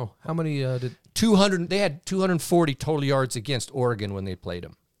Utah. Oh, how many did? 200. They had 240 total yards against Oregon when they played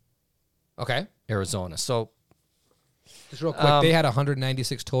them. Okay, Arizona. So just real quick. They had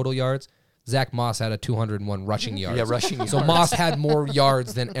 196 total yards. Zach Moss had a 201 rushing yards. yeah, rushing yards. So Moss had more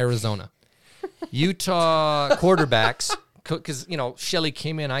yards than Arizona. Utah quarterbacks, because Shelley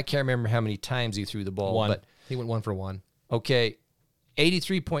came in. I can't remember how many times he threw the ball, One. but He went 1 for 1. okay,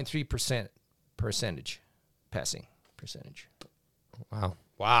 83.3% passing percentage.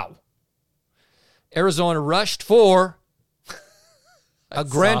 Wow. Arizona rushed for a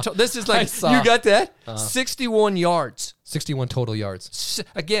grand. This is I like saw. you got that 61 yards. 61 total yards.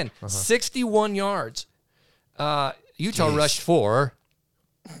 Again, 61 yards. Utah rushed for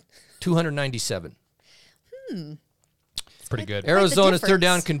 297. Pretty good. Arizona's difference. third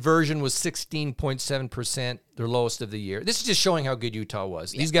down conversion was 16.7%, their lowest of the year. This is just showing how good Utah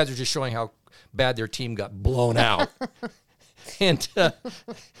was. These guys are just showing how bad their team got blown out. And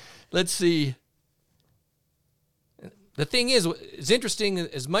let's see. The thing is, it's interesting.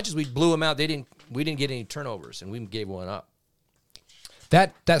 As much as we blew them out, we didn't get any turnovers, and we gave one up.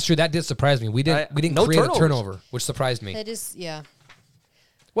 That's true. That did surprise me. We didn't no create turnovers. a turnover, which surprised me. That is, yeah.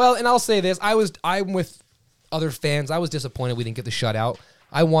 Well, and I'll say this: I'm with other fans. I was disappointed we didn't get the shutout.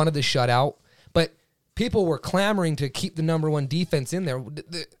 I wanted the shutout, but people were clamoring to keep the number one defense in there.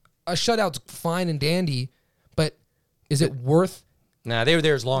 A shutout's fine and dandy, but is it worth? Nah, they were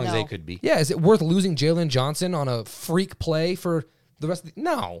there as long as they No. could be. Yeah, is it worth losing Jalen Johnson on a freak play for the rest of the?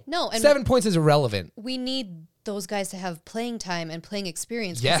 No, No, and- 7 points is irrelevant. We need those guys to have playing time and playing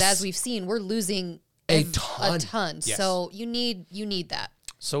experience. Yes. Because as we've seen, we're losing A a ton. ton. Yes. So you need that.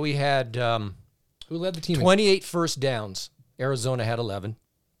 So we had Who led the team? 28 first downs. Arizona had 11.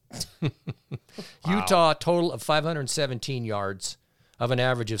 Utah, total of 517 yards of an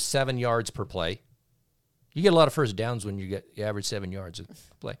average of 7 yards per play. You get a lot of first downs when you average 7 yards a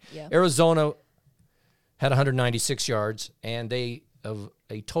play. Yeah. Arizona had 196 yards, and they of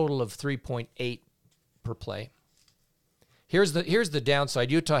a total of 3.8 per play. Here's the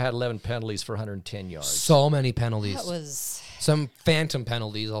downside. Utah had 11 penalties for 110 yards. So many penalties. That was Some phantom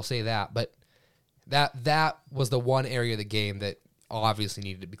penalties, I'll say that, but that was the one area of the game that obviously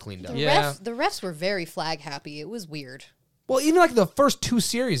needed to be cleaned up. Yeah. the refs were very flag happy. It was weird. Well, even like the first two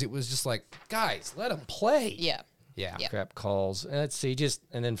series, it was just like, guys, let them play. Yeah. Yeah. Yeah. Crap calls. Let's see.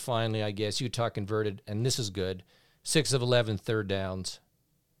 And then finally, I guess Utah converted, and this is good. 6 of 11 third downs.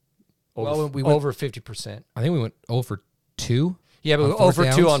 Well, we went- over 50%. I think we went 0 for 2. Yeah, but on fourth 0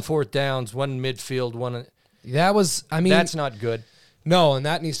 for 2 downs. on fourth downs, one midfield, one. That was, I mean, That's not good. no, and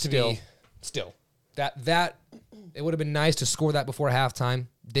that needs to Still. be still. That it would have been nice to score that before halftime.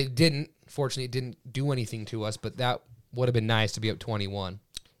 They didn't. Fortunately, it didn't do anything to us, but that would have been nice to be up 21.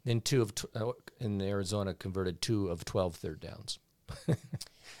 Then in Arizona converted 2 of 12 third downs.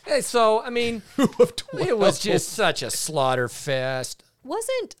 Hey, so I mean, it was just such a slaughter fest.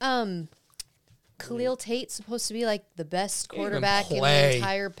 Wasn't Khalil Tate supposed to be like the best quarterback in play. the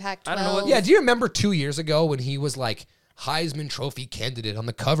entire Pac-12? I don't know what- Yeah, do you remember 2 years ago when he was like Heisman Trophy candidate on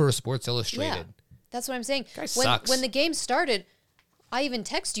the cover of Sports Illustrated? Yeah, that's what I'm saying. Guy when sucks. when the game started, I even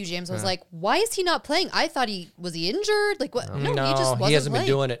texted you, James. I was like, "Why is he not playing? I thought was he injured? Like what? No, he just wasn't hasn't playing.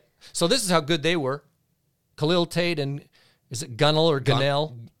 been doing it. So this is how good they were. Khalil Tate and is it Gunnell or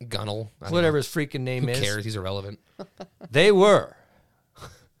Gunnell? Gunnell. I don't Whatever know. his freaking name Who is. cares? He's irrelevant. They were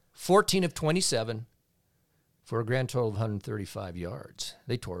 14 of 27 for a grand total of 135 yards.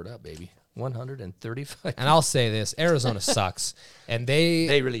 They tore it up, baby. 135. And I'll say this: Arizona sucks, and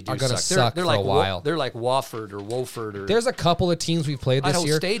they really do are going to suck. suck They're for like a while. They're like Wofford or Wolford or There's a couple of teams we've played this Idaho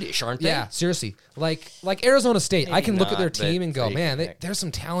year. State-ish, aren't they? Yeah, seriously. Like Arizona State, I Maybe can look at not, their but team and go, they man, connect. there's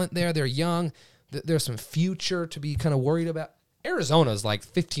some talent there. They're young. There's some future to be kind of worried about. Arizona's like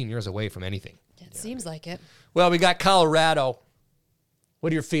 15 years away from anything. It seems like it. Well, we got Colorado.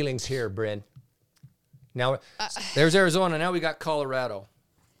 What are your feelings here, Bryn? Now, there's Arizona. Now we got Colorado.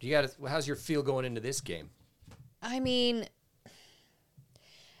 How's your feel going into this game? I mean,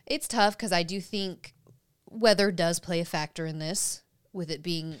 it's tough because I do think weather does play a factor in this, with it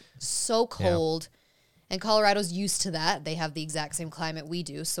being so cold. And Colorado's used to that. They have the exact same climate we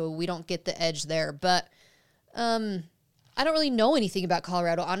do, so we don't get the edge there. But I don't really know anything about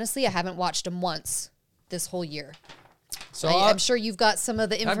Colorado. Honestly, I haven't watched them once this whole year. So I'm sure you've got some of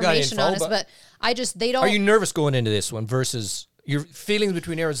the got information info, on us, but- but they don't. Are you nervous going into this one versus your feelings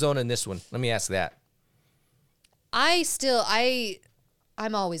between Arizona and this one? Let me ask that.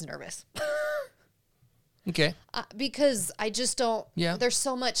 I'm always nervous. Okay. Because I just don't. Yeah. There's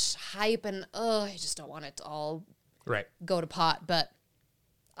so much hype, and I just don't want it to all Right. go to pot. But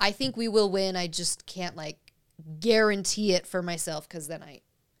I think we will win. I just can't guarantee it for myself because then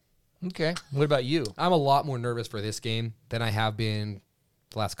Okay. What about you? I'm a lot more nervous for this game than I have been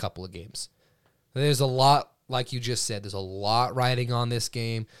the last couple of games. There's a lot, like you just said, there's a lot riding on this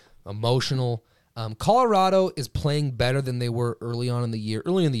game, emotional. Colorado is playing better than they were early on in the year.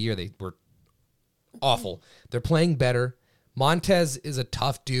 Early in the year, they were awful. They're playing better. Montez is a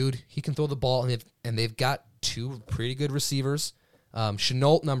tough dude. He can throw the ball, and they've got two pretty good receivers.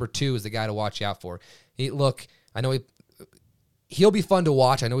 Chenault, number 2, is the guy to watch out for. I know he'll be fun to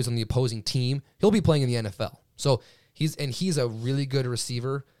watch. I know he's on the opposing team. He'll be playing in the NFL. So he's a really good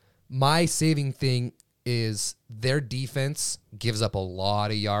receiver. My saving thing is their defense gives up a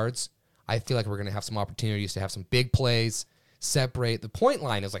lot of yards. I feel like we're going to have some opportunities to have some big plays, separate. The point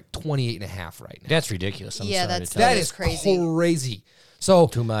line is like 28.5 right now. That's ridiculous. I'm Yeah, sorry that's- to tell That you. is crazy. crazy. So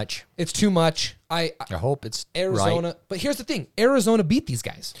Too much. it's too much. I hope it's Arizona, right. but here's the thing: Arizona beat these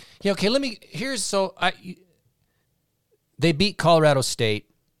guys. Yeah. Okay. They beat Colorado State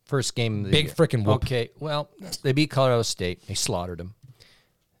first game of the Big year. frickin' whoop. Okay, well, they beat Colorado State. They slaughtered them.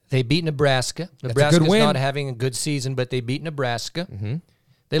 They beat Nebraska. a good Nebraska's win. not having a good season, but they beat Nebraska. Mm-hmm.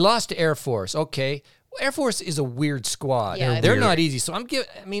 They lost to Air Force. Okay, well, Air Force is a weird squad. Yeah, They're it's not easy. So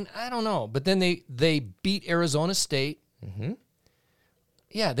I don't know. But then they beat Arizona State. Mm-hmm.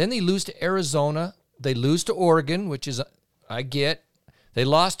 Yeah, then they lose to Arizona. They lose to Oregon, which is I get. They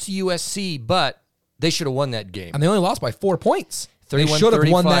lost to USC, but they should have won that game. And they only lost by 4 points. They 31, should have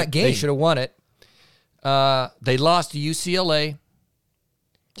won 35. that game. They should have won it. They lost to UCLA.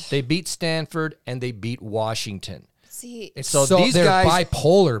 They beat Stanford, and they beat Washington. See, It's So so these they're guys-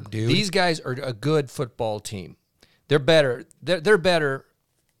 bipolar, dude. These guys are a good football team. They're better. They're better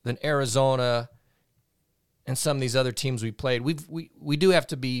than Arizona and some of these other teams we played. We do have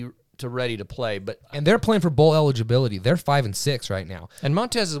to be ready to play, but and they're playing for bowl eligibility. They're 5-6 right now. and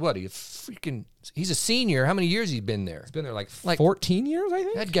Montez is what? He's a senior. How many years he's been there? It's been there like Like- 14 years, I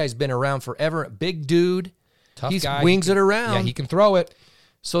think. That guy's been around forever. Big dude. Tough He's guy. wings it around. Yeah, he can throw it.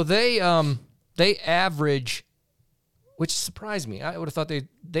 So they average, which surprised me. I would have thought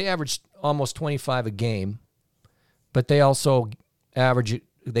they averaged almost 25 a game, but they also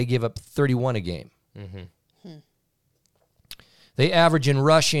they give up 31 a game. Mm-hmm. They average in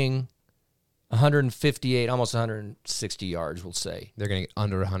rushing 158, almost 160 yards, we'll say. They're going to get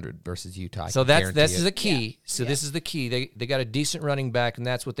under 100 versus Utah. I So can that's guarantee this is it. the key. So this is the key. They got a decent running back, and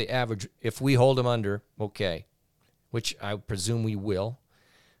that's what they average. If we hold them under, okay, which I presume we will.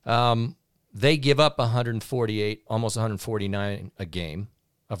 They give up 148, almost 149 a game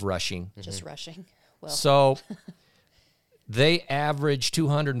of rushing. just rushing. Well, So they average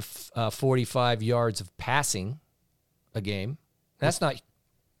 245 yards of passing a game. That's not.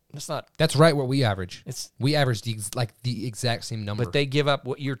 That's right where we average. It's- we average the exact same number. But they give up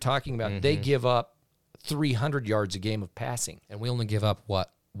what you're talking about. They give up 300 yards a game of passing. and we only give up,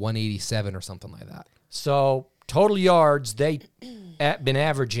 187 or something like that. So total yards, they been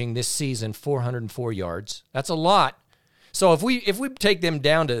averaging this season 404 yards. That's a lot. So if we take them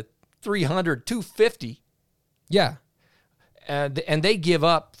down to 300, 250, Yeah. and they give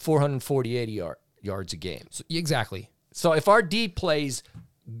up 448 yards a game. So, exactly. So if our D plays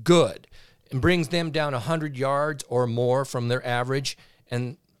good and brings them down 100 yards or more from their average,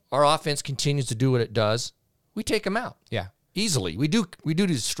 and our offense continues to do what it does, we take them out. Yeah. Easily. We do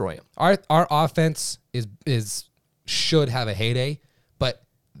destroy them. Our offense is should have a heyday, but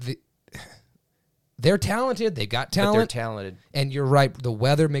they're talented. They got But they're talent. talented. And you're right. The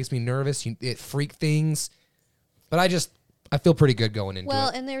weather makes me nervous. It freak things. But I feel pretty good going into well,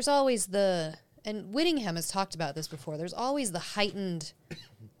 it. and there's always and Whittingham has talked about this before. There's always the heightened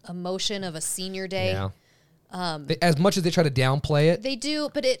emotion of a senior day. Yeah. As much as they try to downplay it, They do,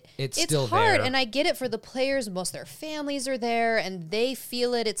 but it's still hard, there. and I get it for the players. Most of their families are there, and they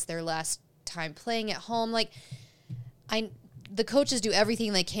feel it. It's their last time playing at home. Like, the coaches do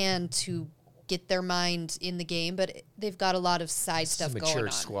everything they can to get their mind in the game, but they've got a lot of side stuff It's a going mature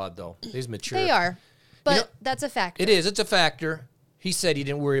on. squad, though. These mature. They are, but know, that's a factor. It is. It's a factor. He said he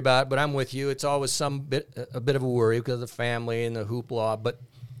didn't worry about it, but I'm with you. It's always a bit of a worry because of the family and the hoopla. But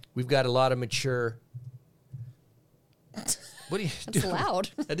we've got a lot of mature. What do you do? That's loud.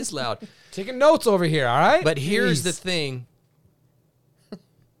 That is loud. taking notes over here, all right? But here's the Jeez. thing.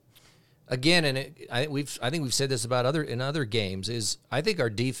 Again, and I think we've said this about other games. Is I think our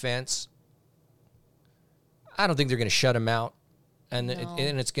defense. I don't think they're going to shut them out, and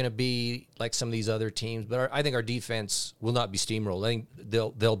it's going to be like some of these other teams. But I think our defense will not be steamrolled. I think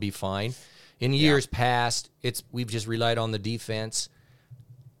they'll be fine. In years past, we've just relied on the defense.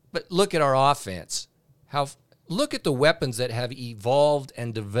 But look at our offense. Look at the weapons that have evolved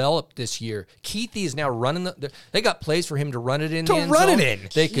and developed this year. Keithy is now running they got plays for him to run it in. To the end run it zone. in.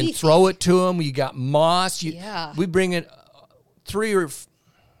 They can Keithy. throw it to him. You got Moss. Yeah. We bring in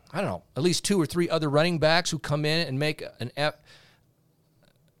at least 2 or 3 other running backs who come in and make an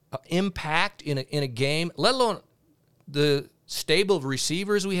impact in a game, let alone the stable of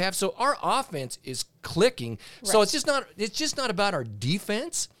receivers we have. So our offense is clicking. So Right. it's just not about our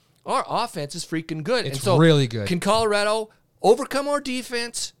defense. Our offense is freaking good. It's and so really good. Can Colorado overcome our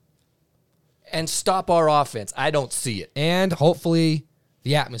defense and stop our offense? I don't see it. And hopefully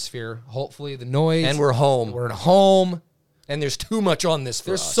the atmosphere, hopefully the noise. And we're home. We're at home. And there's too much on this for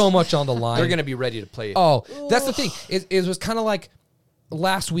There's us. so much on the line. They're going to be ready to play. Oh, that's the thing. It was kind of like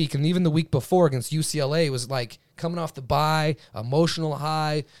last week and even the week before against UCLA. It was like coming off the bye, emotional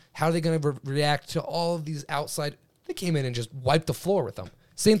high. How are they going to react to all of these outside? They came in and just wiped the floor with them.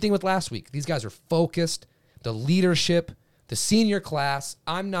 Same thing with last week. These guys are focused. The leadership, the senior class.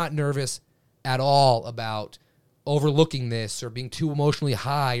 I'm not nervous at all about overlooking this or being too emotionally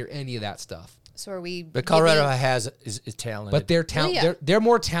high or any of that stuff. So are we? But Colorado giving- is talented. But they're talent. yeah. They're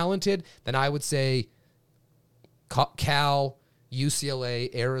more talented than I would say. Cal,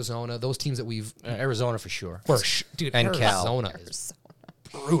 UCLA, Arizona, those teams that we've Arizona for sure. dude. And Cal. Arizona is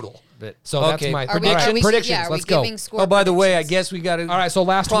brutal. But, So okay. that's my Are we, are we, predictions. yeah, are Let's we go. giving score Oh, by the way, I predictions? guess we got to. All right, so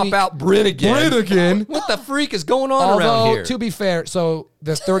last pop week, out Brit again. Brit again. What the freak is going on around Although, here? to be fair, so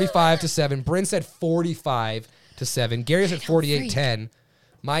there's 35-7. Bryn said 45-7. Gary said 48-10.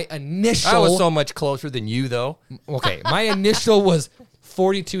 My initial I was so much closer than you, though. okay. My initial was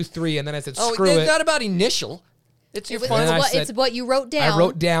 42-3, and then I said screw it's it. not about initial. It's your It was- final. And I it's said- what you wrote down. I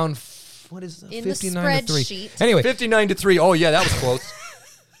wrote down what is that? In the 59-3. spreadsheet. Anyway, 59-3. Oh yeah, that was close.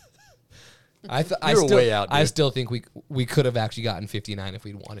 I You're still, way out, I dude. still think we could have actually gotten 59 if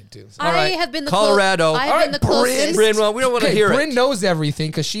we'd wanted to. So. All right. have been the Colorado. I have All been right, the closest. Bryn, well, we don't want to Okay, hear Bryn it. knows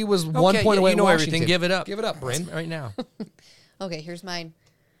everything because she was 1 point away. You know in everything. Washington. Give it up. Give it up, Bryn. right now. Okay, here's mine.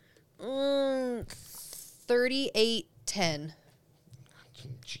 38-10.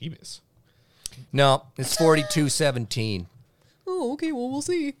 Jeebus. No, it's 42-17. Oh, okay. Well, we'll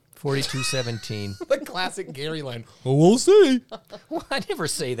see. 42-17. The classic Gary line. Oh, we'll see. Well, I never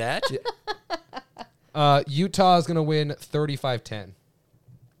say that. Utah is going to win 35-10.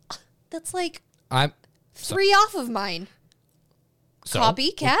 That's like I'm 3 off of mine. so,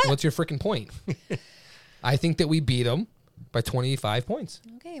 Copycat? What's your freaking point? I think that we beat them by 25 points.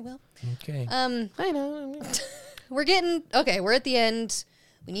 Okay, well, Okay. I know. we're at the end.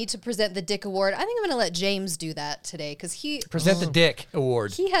 We need to present the Dick Award. I think I'm going to let James do that today because Present the Dick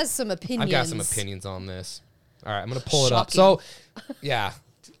Award. he has some opinions. I've got some opinions on this. All right, I'm going to pull it up. Shocking. So, yeah,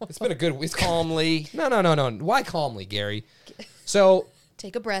 it's been a good week. Calmly. No. Why calmly, Gary? So,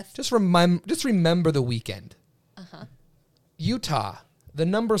 Take a breath. just remember the weekend. Utah, the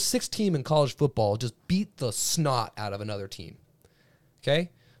number 6 team in college football, just beat the snot out of another team. Okay?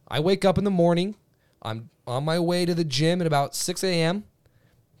 I wake up in the morning. I'm on my way to the gym at about 6 a.m.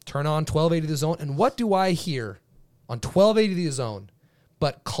 Turn on 1280 The Zone. And what do I hear on 1280 The Zone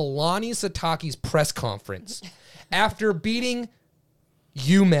but Kalani Sitake's press conference after beating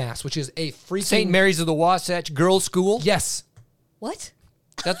UMass, which is a freaking... St. Mary's of the Wasatch Girls School. Yes. What?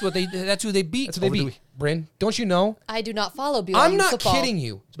 That's who they beat. That's what they over the beat. Bryn, don't you know? I do not follow BYU I'm not football. kidding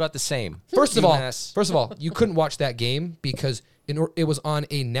you. It's about the same. First of UMass. all, you couldn't watch that game because it was on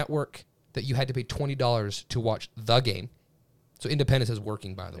a network that you had to pay $20 to watch the game. So Independence is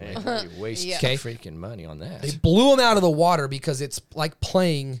working, by the way. You waste Yeah. Okay. freaking money on that. They blew them out of the water because it's like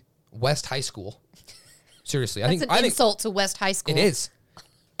playing West High School. Seriously, That's I an think insult to West High School. it is,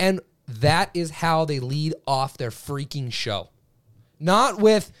 and that is how they lead off their freaking show. Not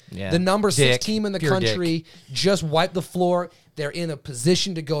with Yeah. the number 6 Dick. team in the Pure country just wipe the floor. They're in a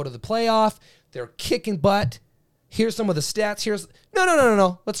position to go to the playoff. They're kicking butt. Here's some of the stats.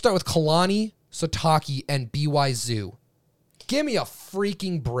 No. Let's start with Kalani Sitake and BY Zoo. Give me a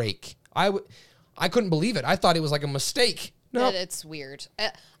freaking break. I couldn't believe it. I thought it was like a mistake. No, It's weird.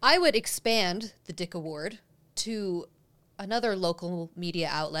 I would expand the Dick Award to another local media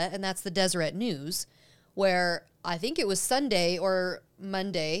outlet, and that's the Deseret News, where I think it was Sunday or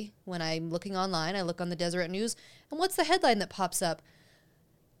Monday when I'm looking online. I look on the Deseret News, and what's the headline that pops up?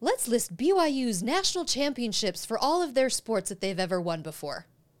 Let's list BYU's national championships for all of their sports that they've ever won before.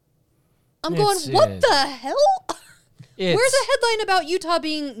 I'm going, It's, what the hell? It's- Where's a headline about Utah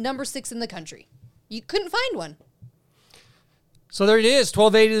being number 6 in the country? You couldn't find one. So there it is,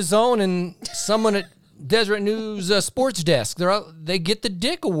 1280 The Zone, and someone at Deseret News Sports Desk. They get the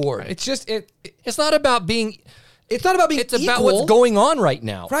Dick Award. it's just It's not about being. It's not about being. It's about equal. what's going on right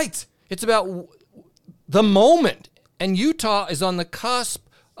now. Right. It's about the moment, and Utah is on the cusp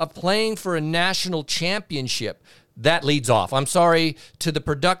of playing for a national championship. That leads off. I'm sorry to the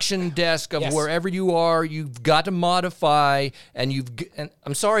production desk of Yes. wherever you are. You've got to modify, and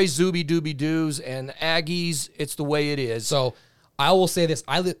I'm sorry, Zooby Dooby Doos and Aggies. It's the way it is. So I will say this: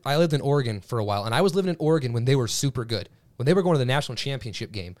 I lived in Oregon for a while, and I was living in Oregon when they were super good. When they were going to the national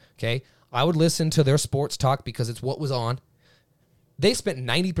championship game, okay, I would listen to their sports talk because it's what was on. They spent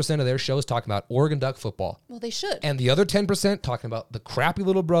 90% of their shows talking about Oregon Duck football, Well, they should. and the other 10% talking about the crappy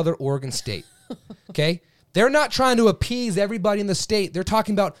little brother Oregon State. Okay, they're not trying to appease everybody in the state. They're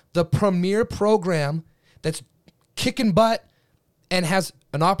talking about the premier program that's kicking butt and has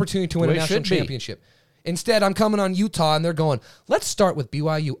an opportunity to win a Well, it national should be. championship. Instead, I'm coming on Utah, and they're going, let's start with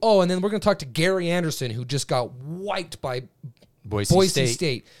BYU. Oh, and then we're going to talk to Gary Anderson, who just got wiped by Boise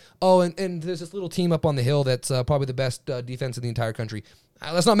State. Oh, and there's this little team up on the hill that's probably the best defense in the entire country.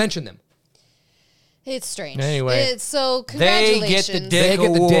 Let's not mention them. It's strange. Anyway, So they get congratulations. the Dick They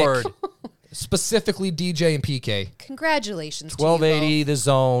get the dick. Award. Specifically DJ and PK. Congratulations to you 1280, both. the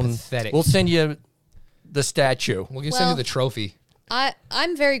zone. Pathetic. We'll send you the statue. We'll send Well- you the trophy.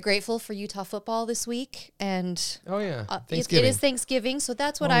 I'm very grateful for Utah football this week, and Oh, yeah. it Thanksgiving. is Thanksgiving, so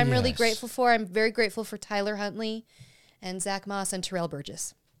that's what Oh, I'm really yes. grateful for. I'm very grateful for Tyler Huntley and Zach Moss and Terrell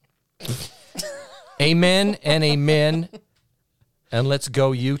Burgess. Amen and amen. And let's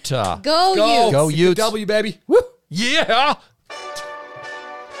go Utah. Go, Go. Utes! Go Get the Utes. W, baby. Woo. Yeah.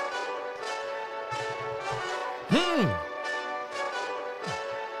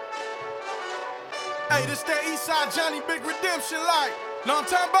 Hey, this that Eastside Johnny Big Redemption like. Know what I'm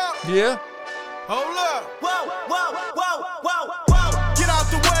talking about? Yeah. Hold up. Whoa, whoa, whoa, whoa, whoa. Get out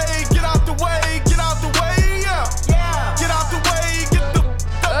the way, get out the way, get out the way, yeah. Yeah, Get out the way, get the Out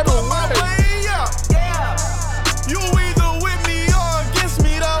fuck the out my way. way, yeah. yeah. You either with me or against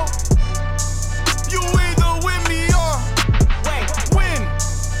me, though. You either with me or Wait, win.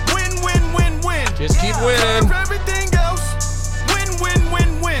 Win, win, win, win. Just keep winning. For everything else, win, win, win,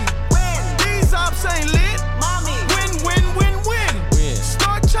 win. win, These ops ain't lit. mommy. Win, win, win, win. Win.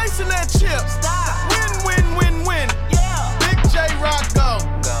 Start chasing that chip. Stop. Win, win, win, win. Yeah. Big J Rock go.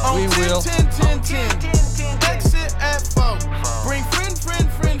 On We 10, will. 10, 10, 10.